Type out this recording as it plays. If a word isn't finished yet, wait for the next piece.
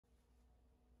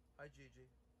Hi, Gigi.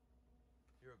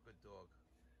 You're a good dog.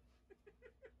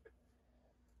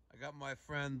 I got my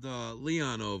friend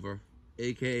Leon over,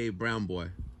 a.k.a. Brown Boy.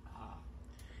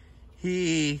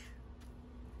 He,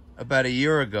 about a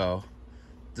year ago,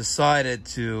 decided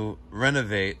to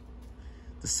renovate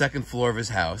the second floor of his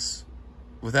house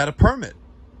without a permit.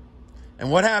 And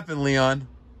what happened, Leon?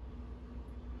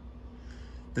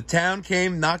 The town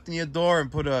came, knocked on your door,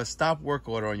 and put a stop work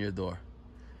order on your door.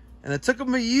 And it took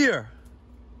him a year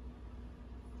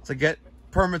to get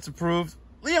permits approved.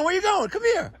 Leon, where you going? Come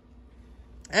here.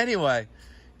 Anyway,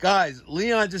 guys,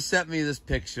 Leon just sent me this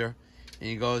picture. And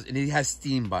he goes, and he has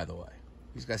steam, by the way.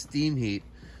 He's got steam heat.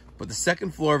 But the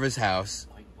second floor of his house.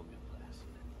 I'm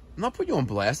not putting you on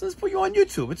blast. Let's put you on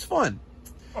YouTube. It's fun.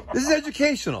 This is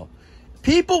educational.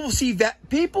 People will see that.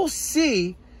 People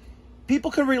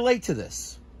can relate to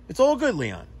this. It's all good,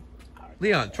 Leon.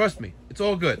 Leon, trust me. It's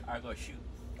all good. I go shoot.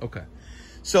 Okay.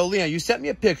 So, Leon, you sent me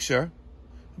a picture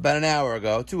about an hour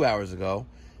ago, 2 hours ago,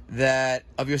 that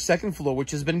of your second floor, which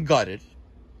has been gutted,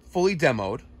 fully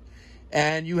demoed,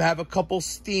 and you have a couple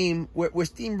steam, where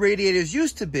steam radiators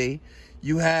used to be,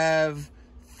 you have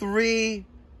three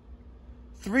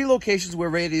locations where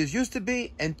radiators used to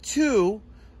be, and 2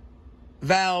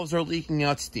 valves are leaking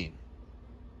out steam.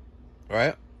 All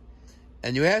right?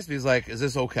 And you asked me, he's like, is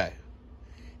this okay?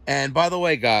 And by the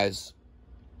way, guys,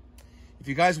 if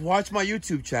you guys watch my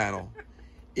YouTube channel,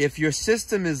 if your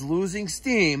system is losing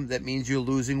steam, that means you're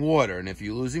losing water. And if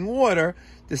you're losing water,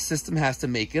 the system has to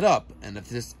make it up. And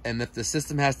if the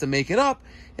system has to make it up,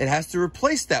 it has to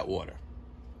replace that water.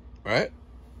 Right?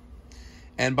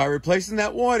 And by replacing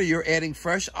that water, you're adding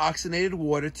fresh oxygenated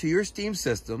water to your steam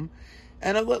system.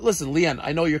 And listen, Leon,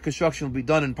 I know your construction will be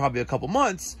done in probably a couple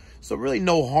months, so really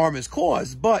no harm is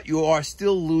caused, but you are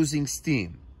still losing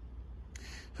steam.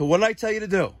 So what did I tell you to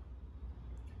do?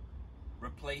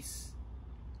 Replace.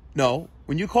 No,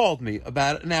 when you called me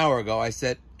about an hour ago, I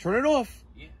said, turn it off.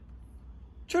 Yeah.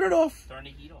 Turn it off. Turn the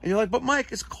heat off. And you're like, but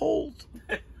Mike, it's cold.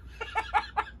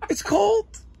 It's cold.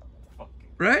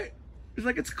 Right? He's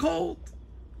like, it's cold.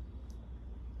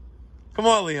 Come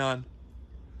on, Leon.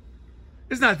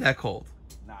 It's not that cold.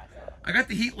 Nah, I got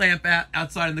the heat lamp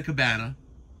outside in the cabana.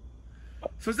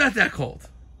 So it's not that cold.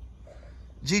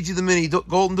 Gigi the mini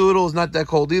golden doodle is not that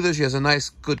cold either. She has a nice,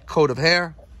 good coat of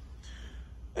hair.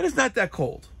 And it's not that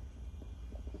cold.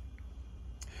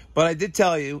 But I did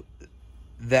tell you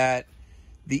that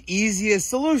the easiest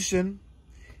solution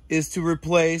is to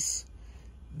replace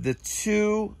the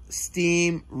 2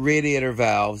 steam radiator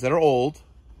valves that are old.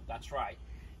 That's right.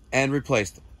 And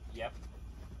replace them. Yep.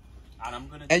 And I'm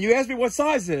gonna. And you asked me what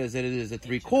size it is. It is a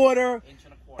 3/4. Inch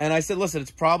and a quarter. And I said, listen, it's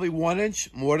probably 1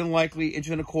 inch, more than likely 1.25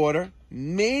 inches,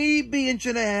 maybe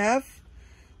 1.5 inches.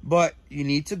 But you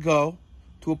need to go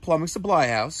to a plumbing supply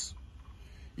house.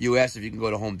 You asked if you can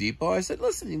go to Home Depot. I said,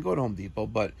 listen, you can go to Home Depot,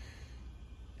 but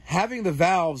having the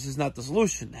valves is not the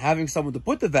solution. Having someone to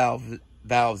put the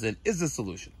valves in is the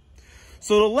solution.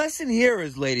 So the lesson here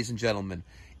is, ladies and gentlemen,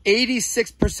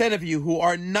 86% of you who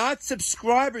are not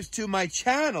subscribers to my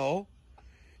channel,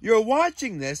 you're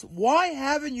watching this. Why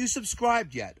haven't you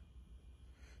subscribed yet?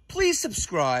 Please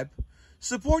subscribe,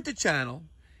 support the channel,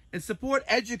 and support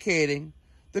educating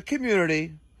the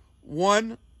community,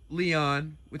 one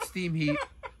Leon with steam heat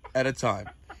at a time.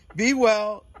 Be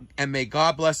well, and may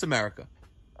God bless America.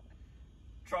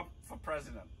 Trump for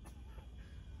president.